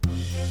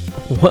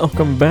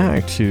Welcome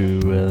back to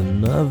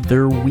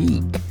another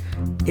week.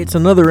 It's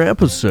another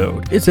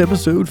episode. It's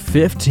episode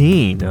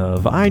 15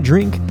 of I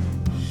Drink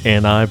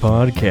and I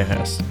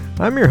Podcast.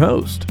 I'm your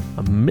host,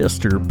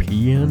 Mr.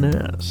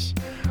 PNS.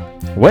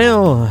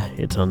 Well,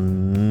 it's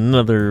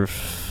another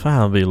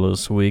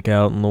fabulous week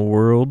out in the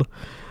world.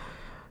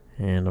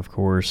 And of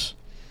course,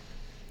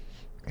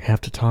 we have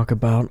to talk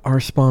about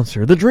our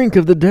sponsor, the drink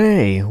of the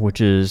day,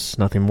 which is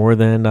nothing more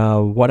than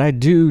what I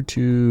do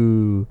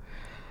to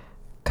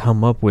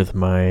come up with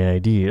my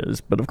ideas.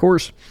 But of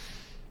course,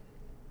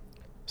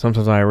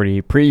 sometimes I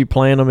already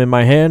pre-plan them in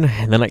my head,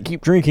 and then I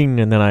keep drinking,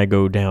 and then I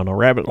go down a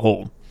rabbit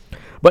hole.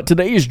 But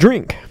today's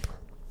drink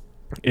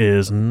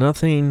is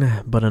nothing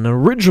but an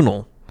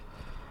original.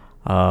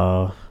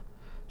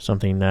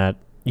 Something that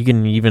you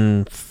can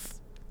even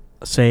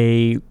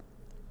say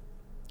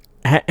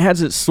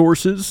has its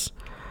sources,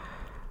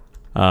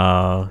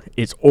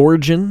 its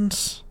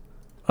origins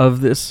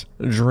of this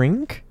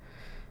drink.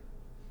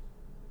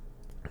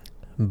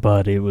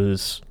 But it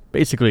was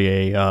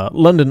basically a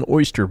London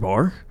oyster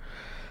bar,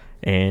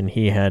 and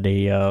he had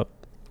a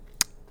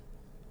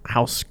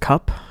house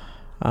cup,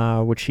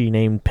 which he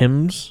named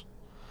Pimm's,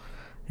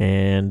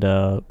 and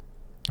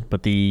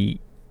but the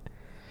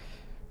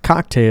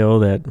cocktail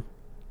that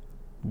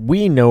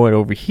we know it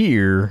over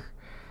here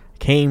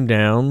came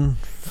down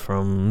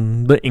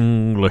from the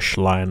English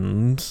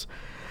lands,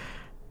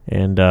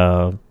 and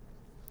wound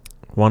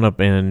up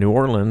in New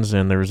Orleans,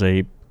 and there's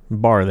a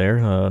bar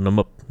there,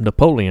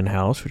 Napoleon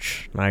House,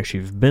 which I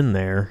actually have been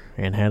there,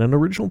 and had an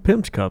original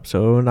Pimm's cup.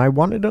 So, and I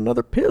wanted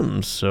another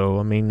Pimm's. So,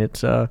 I mean,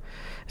 it's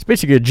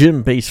basically a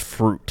gin-based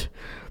fruit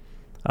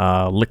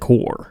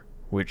liqueur,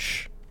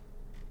 which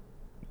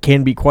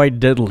can be quite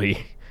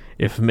deadly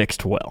if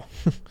mixed well.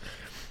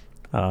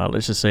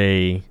 Let's just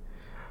say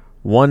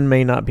 1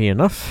 may not be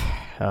enough,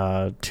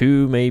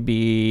 2 may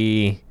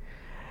be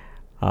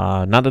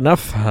not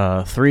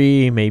enough,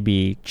 3 may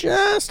be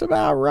just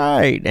about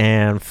right,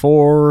 and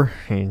 4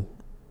 and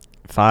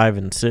 5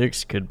 and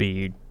 6 could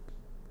be,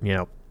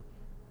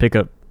 pick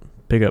up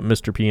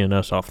Mr.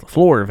 PNS off the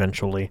floor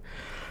eventually.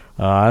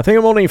 I think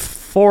I'm only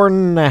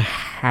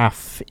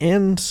 4.5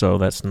 in, so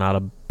that's not a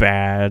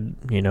bad,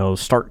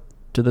 start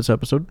to this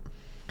episode.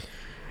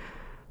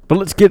 But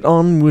let's get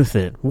on with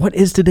it. What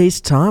is today's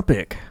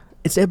topic?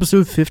 It's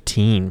episode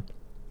 15.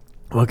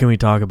 What can we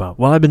talk about?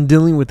 Well, I've been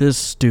dealing with this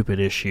stupid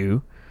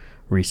issue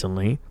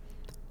recently.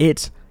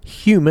 It's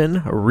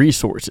human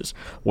resources.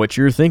 What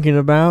you're thinking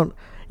about?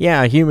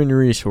 Yeah, human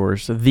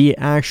resource, the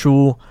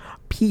actual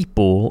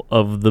people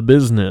of the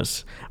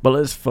business. But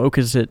let's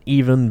focus it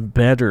even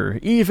better,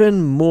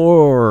 even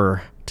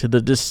more to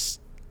the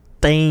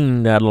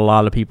disdain that a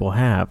lot of people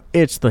have.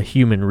 It's the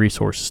human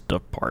resources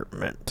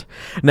department.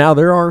 Now,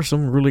 there are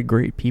some really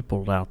great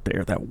people out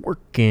there that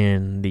work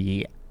in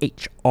the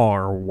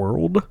HR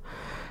world.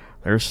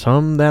 There's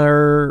some that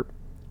are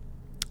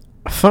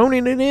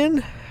phoning it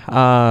in.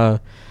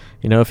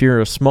 If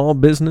you're a small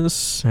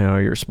business,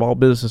 you're a small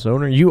business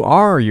owner, you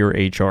are your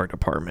HR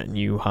department.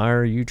 You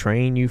hire, you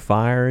train, you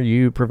fire,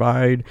 you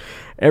provide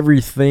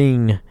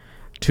everything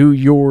to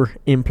your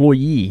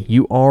employee.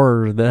 You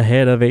are the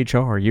head of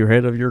HR. You're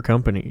head of your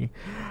company.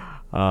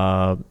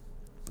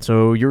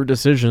 So your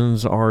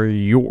decisions are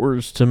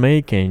yours to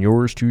make and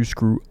yours to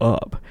screw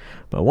up.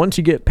 But once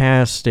you get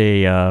past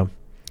the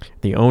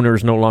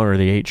owner's no longer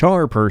the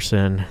HR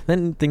person,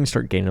 then things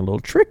start getting a little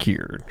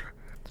trickier.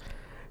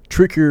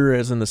 Trickier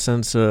as in the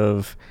sense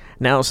of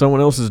now someone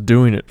else is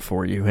doing it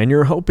for you, and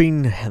you're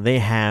hoping they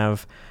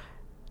have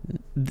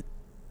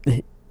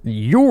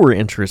your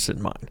interests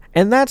in mind.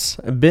 And that's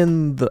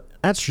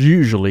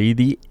usually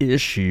the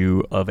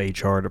issue of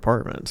HR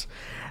departments.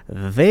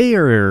 They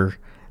are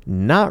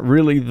not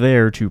really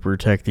there to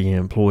protect the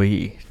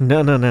employee.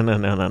 No.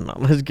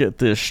 Let's get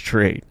this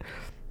straight.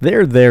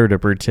 They're there to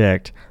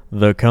protect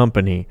the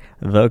company.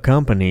 The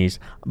company's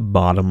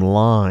bottom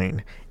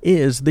line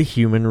is the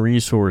human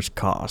resource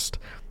cost.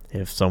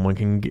 If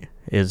someone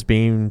is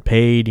being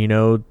paid,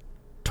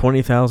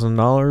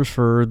 $20,000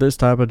 for this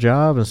type of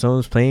job, and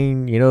someone's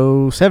paying,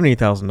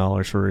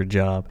 $70,000 for a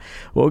job,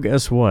 well,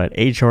 guess what?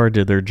 HR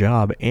did their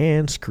job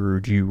and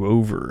screwed you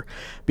over,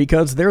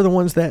 because they're the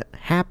ones that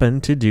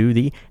happen to do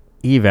the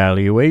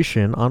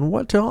evaluation on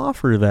what to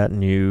offer that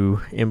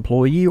new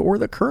employee or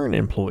the current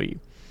employee.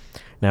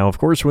 Now, of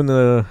course, when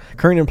the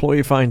current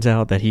employee finds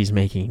out that he's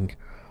making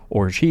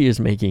or she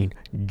is making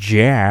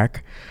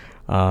jack,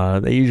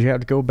 they usually have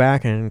to go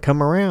back and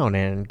come around,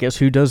 and guess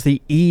who does the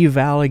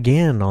eval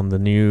again on the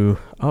new,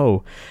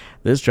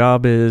 this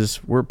job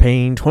we're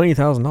paying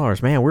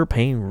 $20,000. Man, we're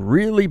paying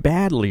really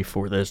badly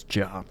for this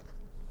job.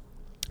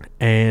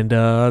 And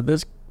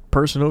this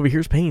person over here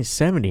is paying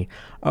 70.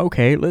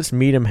 Okay, let's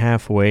meet him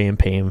halfway and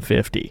pay him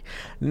 50.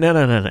 No.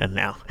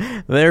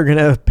 They're going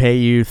to pay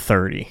you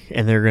 30,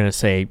 and they're going to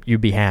say, you'd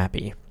be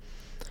happy.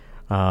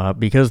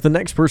 Because the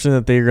next person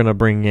that they're going to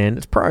bring in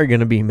is probably going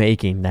to be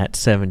making that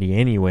 70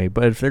 anyway.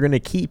 But if they're going to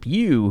keep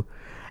you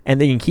and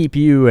they can keep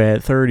you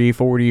at 30,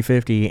 40,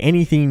 50,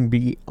 anything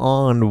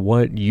beyond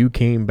what you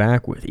came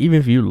back with. Even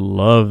if you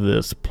love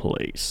this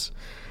place,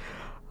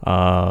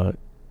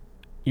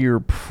 you're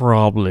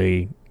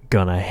probably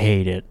gonna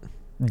hate it.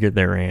 Get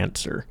their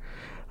answer.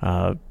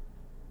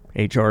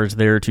 HR is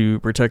there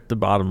to protect the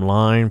bottom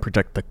line,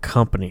 protect the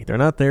company. They're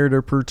not there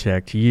to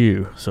protect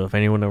you. So if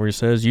anyone ever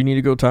says you need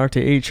to go talk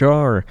to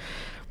HR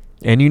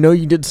and you know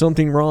you did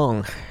something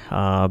wrong,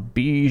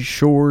 be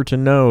sure to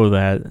know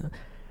that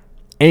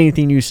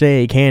anything you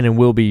say can and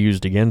will be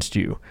used against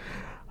you.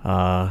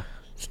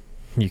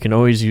 You can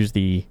always use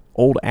the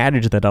old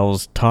adage that I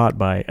was taught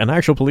by an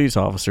actual police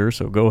officer,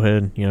 so go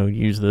ahead,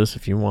 use this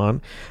if you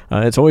want.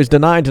 It's always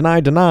deny, deny,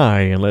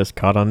 deny, unless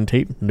caught on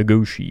tape,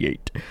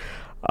 negotiate.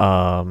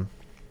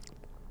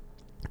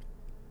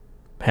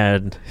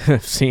 Had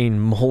seen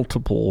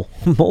multiple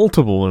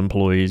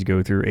employees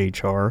go through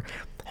HR.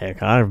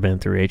 Heck, I've been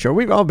through HR.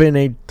 We've all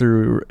been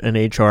through an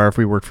HR if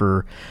we work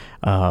for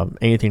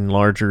anything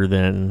larger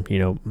than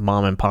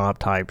mom and pop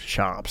type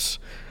shops,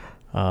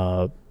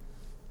 or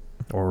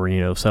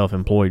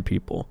self-employed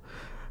people.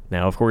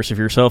 Now, of course, if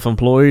you're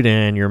self-employed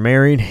and you're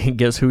married,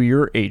 guess who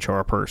your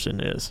HR person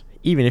is?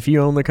 Even if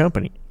you own the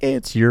company,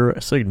 it's your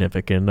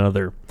significant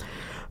other.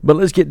 But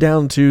let's get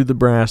down to the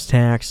brass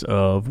tacks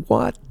of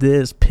what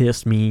this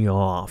pissed me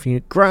off.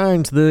 It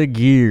grinds the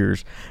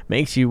gears,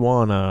 makes you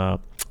want to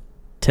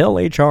tell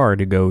HR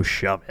to go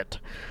shove it.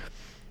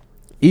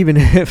 Even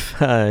if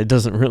it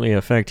doesn't really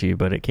affect you,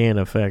 but it can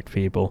affect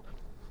people.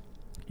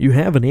 You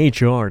have an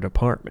HR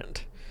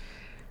department.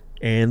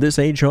 And this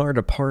HR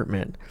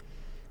department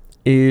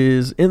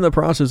is in the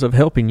process of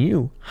helping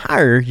you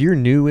hire your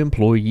new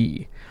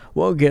employee.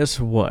 Well, guess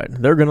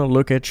what? They're going to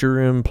look at your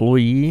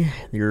employee.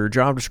 Your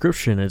job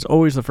description is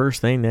always the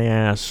first thing they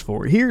ask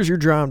for. Here's your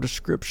job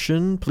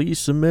description. Please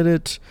submit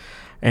it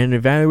and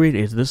evaluate.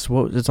 Is this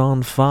what is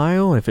on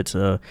file? If it's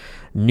a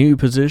new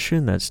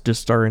position that's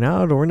just starting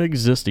out or an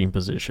existing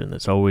position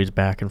that's always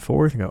back and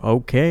forth. And go,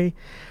 okay.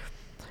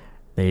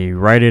 They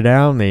write it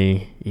out and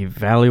they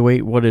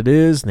evaluate what it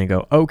is. And they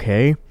go,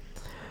 okay.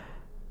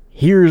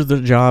 Here's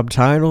the job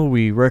title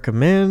we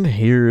recommend.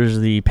 Here's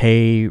the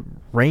pay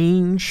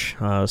range,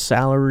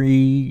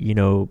 salary,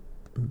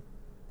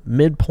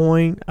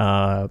 midpoint.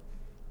 And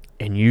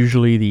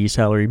usually the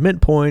salary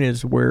midpoint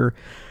is where,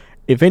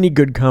 if any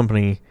good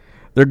company,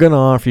 they're going to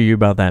offer you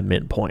about that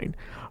midpoint.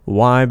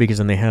 Why? Because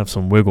then they have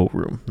some wiggle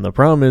room. And the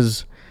problem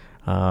is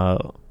a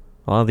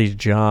lot of these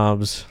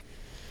jobs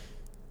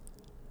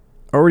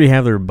already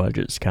have their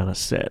budgets kind of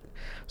set.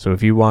 So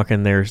if you walk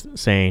in there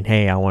saying,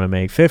 hey, I want to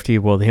make 50,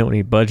 well, they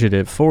only budget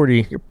at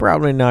 40, you're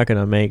probably not going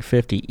to make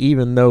 50,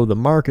 even though the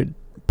market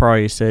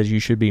probably says you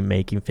should be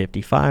making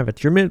 55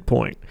 at your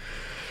midpoint.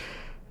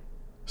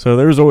 So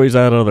there's always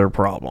that other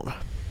problem.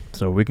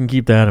 So we can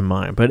keep that in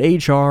mind. But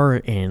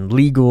HR and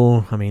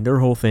legal, their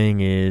whole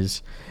thing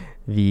is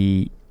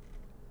the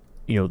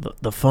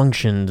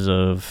functions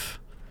of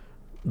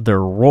their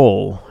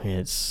role.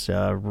 It's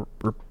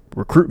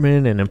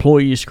recruitment and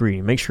employee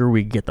screening. Make sure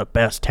we get the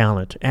best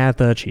talent at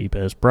the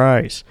cheapest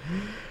price.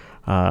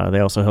 They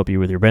also help you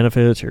with your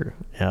benefits, your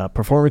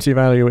performance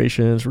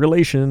evaluations,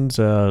 relations,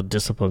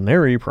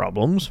 disciplinary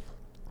problems,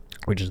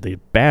 which is the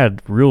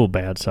real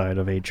bad side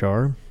of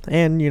HR,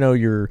 and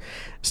your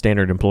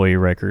standard employee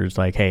records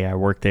like, hey, I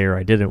worked there,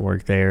 I didn't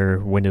work there,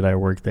 when did I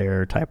work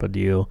there, type of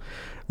deal.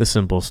 The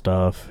simple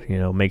stuff.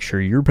 Make sure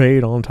you're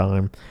paid on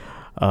time.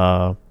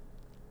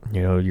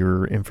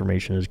 Your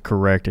information is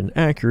correct and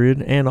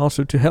accurate, and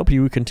also to help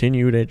you with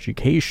continued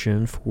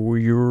education for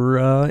your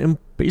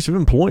base of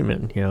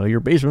employment. Your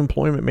base of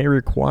employment may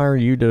require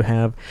you to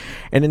have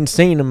an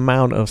insane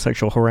amount of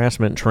sexual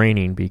harassment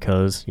training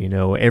because,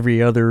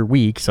 every other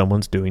week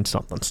someone's doing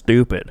something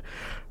stupid.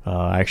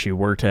 I actually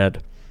worked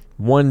at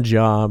one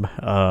job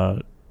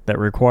that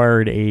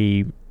required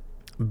a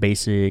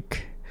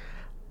basic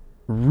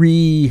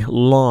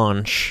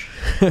relaunch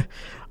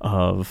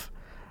of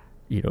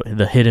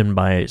the hidden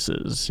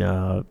biases.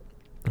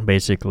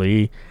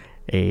 Basically,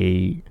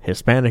 a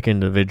Hispanic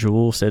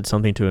individual said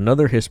something to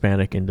another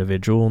Hispanic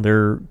individual.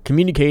 They're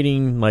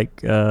communicating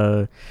like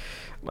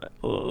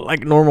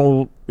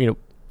normal,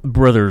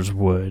 brothers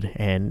would,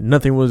 and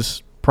nothing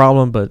was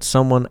problem, but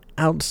someone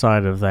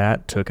outside of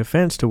that took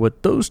offense to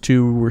what those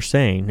two were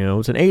saying.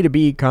 It's an A to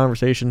B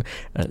conversation.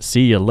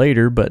 See you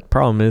later, but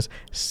problem is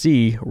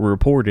C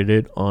reported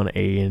it on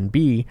A and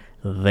B.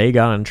 They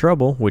got in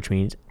trouble, which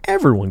means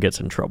everyone gets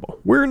in trouble.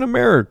 We're in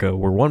America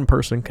where one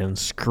person can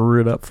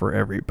screw it up for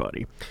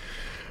everybody.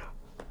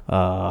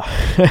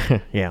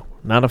 Yeah,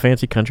 not a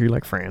fancy country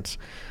like France.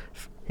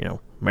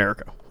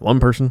 America.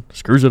 One person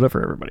screws it up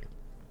for everybody.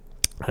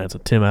 That's a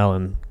Tim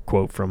Allen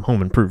quote from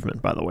Home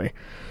Improvement, by the way.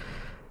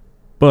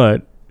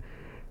 But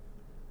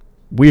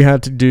we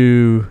had to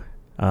do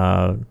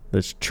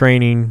this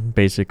training,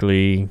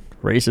 basically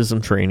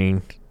racism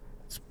training.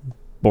 It's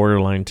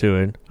borderline to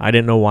it. I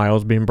didn't know why I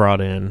was being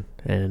brought in,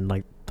 and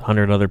like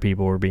 100 other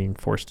people were being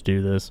forced to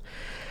do this.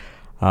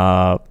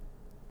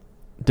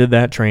 Did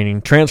that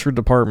training, transferred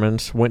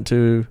departments, went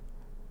to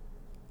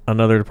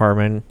another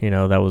department,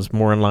 that was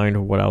more in line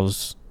with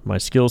what my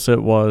skill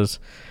set was,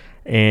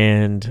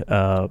 and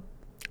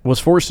was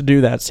forced to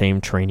do that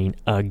same training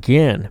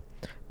again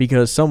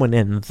because someone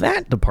in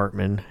that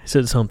department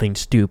said something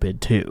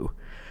stupid too.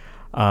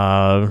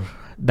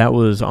 That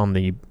was on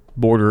the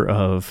border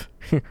of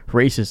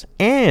racist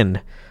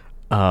and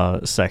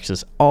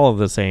sexist all at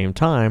the same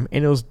time,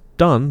 and it was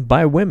done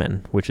by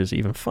women, which is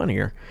even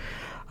funnier.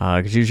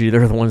 Because usually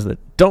they're the ones that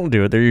don't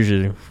do it. They're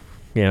usually,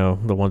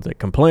 the ones that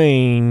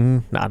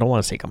complain. No, I don't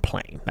want to say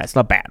complain. That's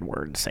a bad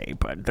word to say,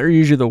 but they're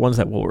usually the ones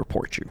that will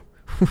report you.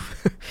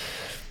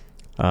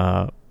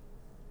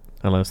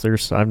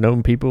 Unless I've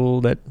known people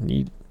that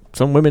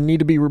some women need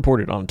to be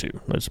reported on too.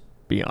 Let's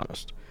be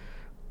honest.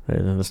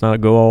 And let's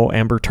not go all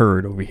Amber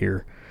Turd over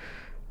here.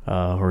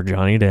 Or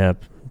Johnny Depp.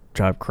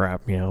 Job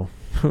crap,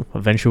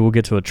 Eventually we'll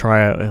get to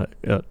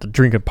the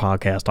drinking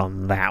podcast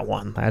on that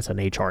one. That's an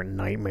HR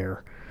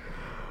nightmare.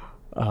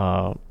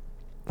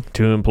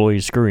 Two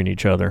employees screwing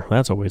each other.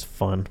 That's always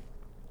fun.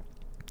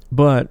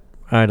 But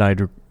I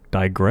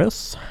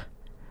digress.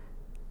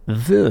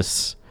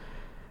 This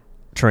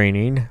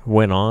training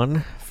went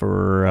on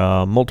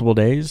for multiple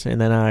days,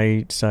 and then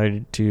I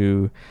decided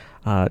to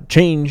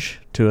change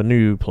to a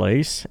new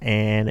place,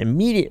 and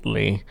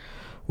immediately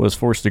was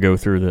forced to go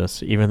through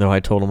this, even though I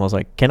told them, I was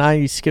like, can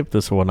I skip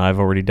this one? I've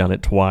already done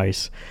it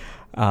twice.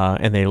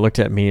 And they looked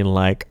at me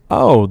like,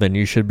 oh, then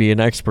you should be an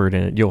expert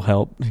in it. You'll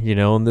help,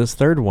 in this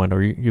third one,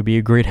 or you'll be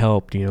a great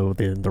help,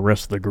 the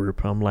rest of the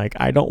group. I'm like,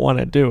 I don't want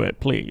to do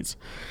it, please.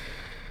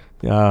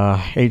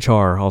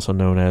 HR, also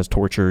known as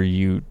torture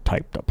you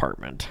type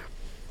department.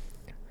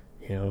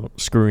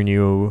 Screwing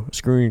you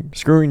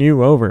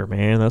over,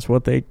 man. That's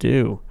what they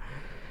do.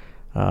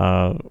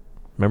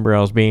 Remember I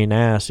was being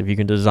asked if you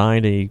can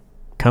design a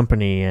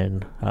company,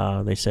 and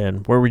they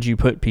said, where would you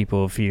put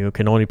people if you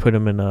can only put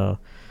them in a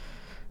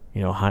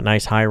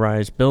nice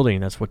high-rise building?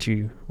 That's what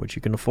you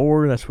can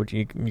afford. That's what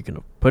you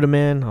can put them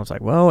in. I was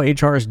like, well,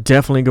 HR is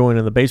definitely going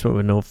in the basement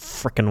with no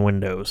freaking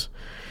windows.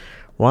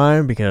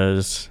 Why?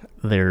 Because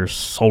they're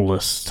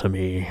soulless to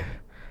me.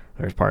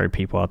 There's probably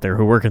people out there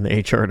who work in the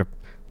HR the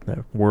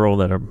world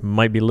that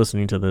might be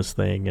listening to this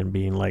thing and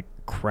being like,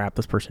 crap,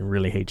 this person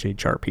really hates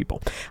HR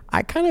people.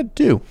 I kind of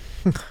do.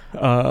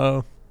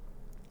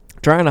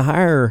 Trying to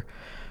hire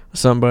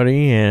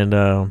somebody,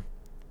 and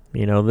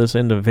this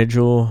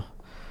individual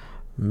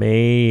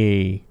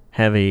may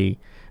have a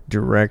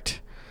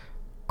direct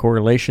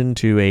correlation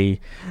to a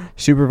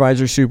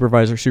supervisor,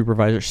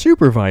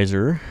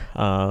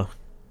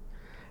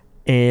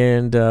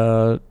 and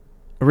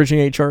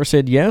originally HR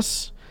said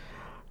yes,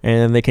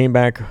 and they came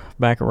back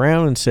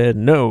around and said,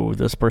 no,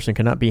 this person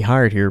cannot be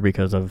hired here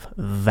because of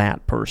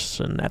that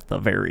person at the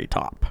very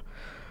top.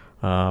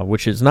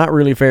 Which is not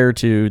really fair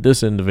to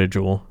this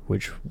individual,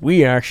 which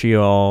we actually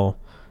all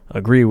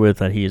agree with,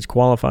 that he is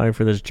qualified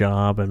for this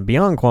job and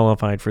beyond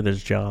qualified for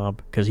this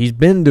job because he's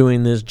been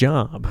doing this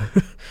job.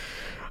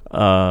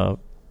 But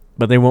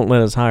they won't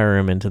let us hire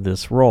him into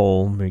this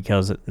role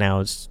because now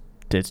it's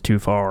too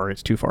far.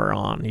 It's too far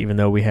on, even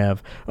though we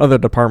have other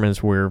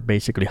departments where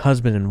basically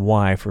husband and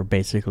wife are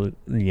basically,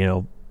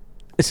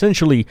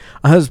 essentially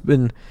a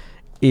husband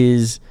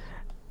is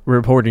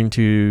reporting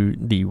to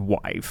the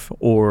wife,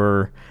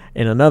 or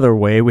in another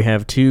way, we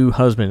have two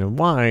husband and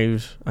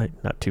wives,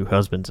 not two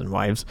husbands and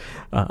wives,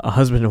 a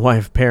husband and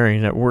wife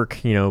pairing that work,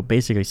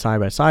 basically side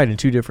by side in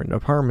two different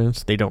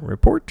departments. They don't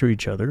report to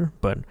each other,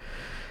 but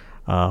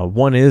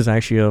one is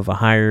actually of a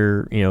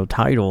higher,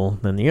 title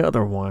than the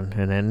other one.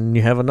 And then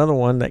you have another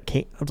one that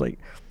can't. I was like,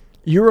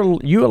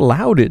 you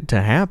allowed it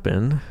to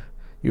happen.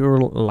 You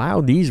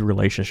allowed these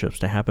relationships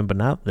to happen, but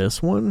not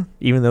this one,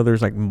 even though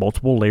there's like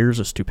multiple layers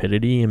of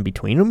stupidity in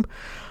between them.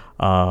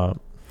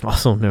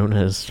 Also known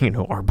as,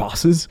 our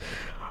bosses.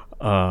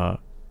 But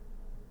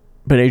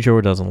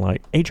HR doesn't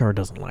like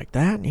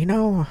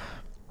that,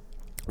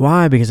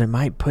 Why? Because it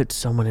might put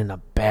someone in a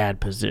bad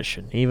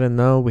position, even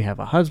though we have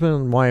a husband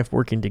and wife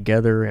working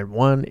together and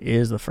one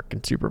is the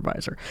freaking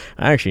supervisor.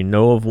 I actually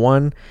know of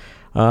one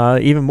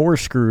even more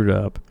screwed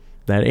up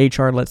that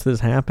HR lets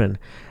this happen.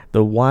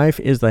 The wife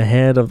is the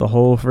head of the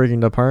whole freaking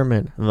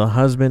department. The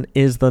husband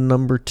is the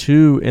number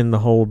 2 in the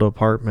whole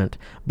department.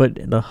 But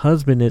the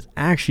husband is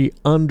actually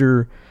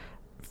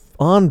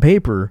on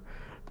paper,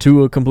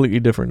 to a completely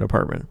different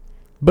department.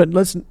 But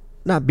let's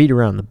not beat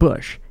around the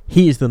bush.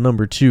 He is the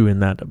number 2 in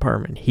that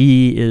department.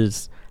 He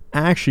is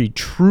actually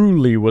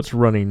truly what's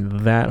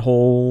running that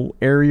whole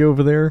area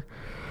over there.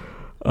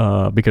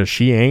 Because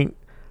she ain't.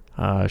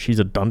 She's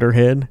a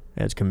dunderhead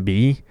as can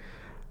be.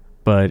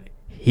 But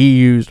he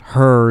used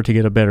her to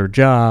get a better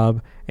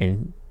job,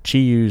 and she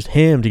used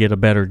him to get a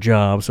better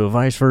job, so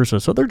vice versa.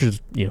 So they're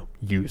just,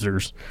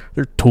 users.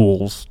 They're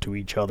tools to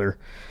each other,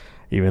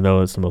 even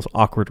though it's the most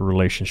awkward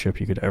relationship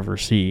you could ever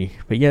see.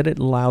 But yet it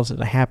allows it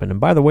to happen.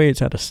 And by the way,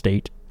 it's at a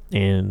state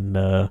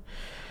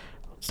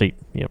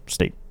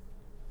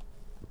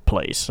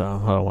place. I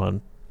don't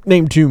want to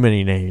name too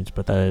many names,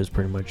 but that is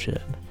pretty much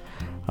it.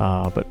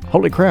 But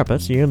holy crap,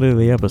 that's the end of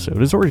the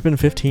episode. It's already been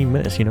 15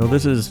 minutes.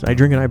 This is I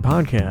Drink and I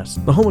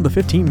Podcast, the home of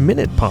the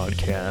 15-minute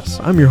podcast.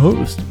 I'm your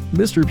host,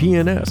 Mr.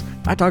 PNS.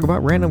 I talk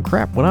about random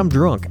crap when I'm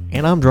drunk,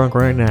 and I'm drunk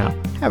right now.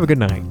 Have a good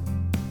night.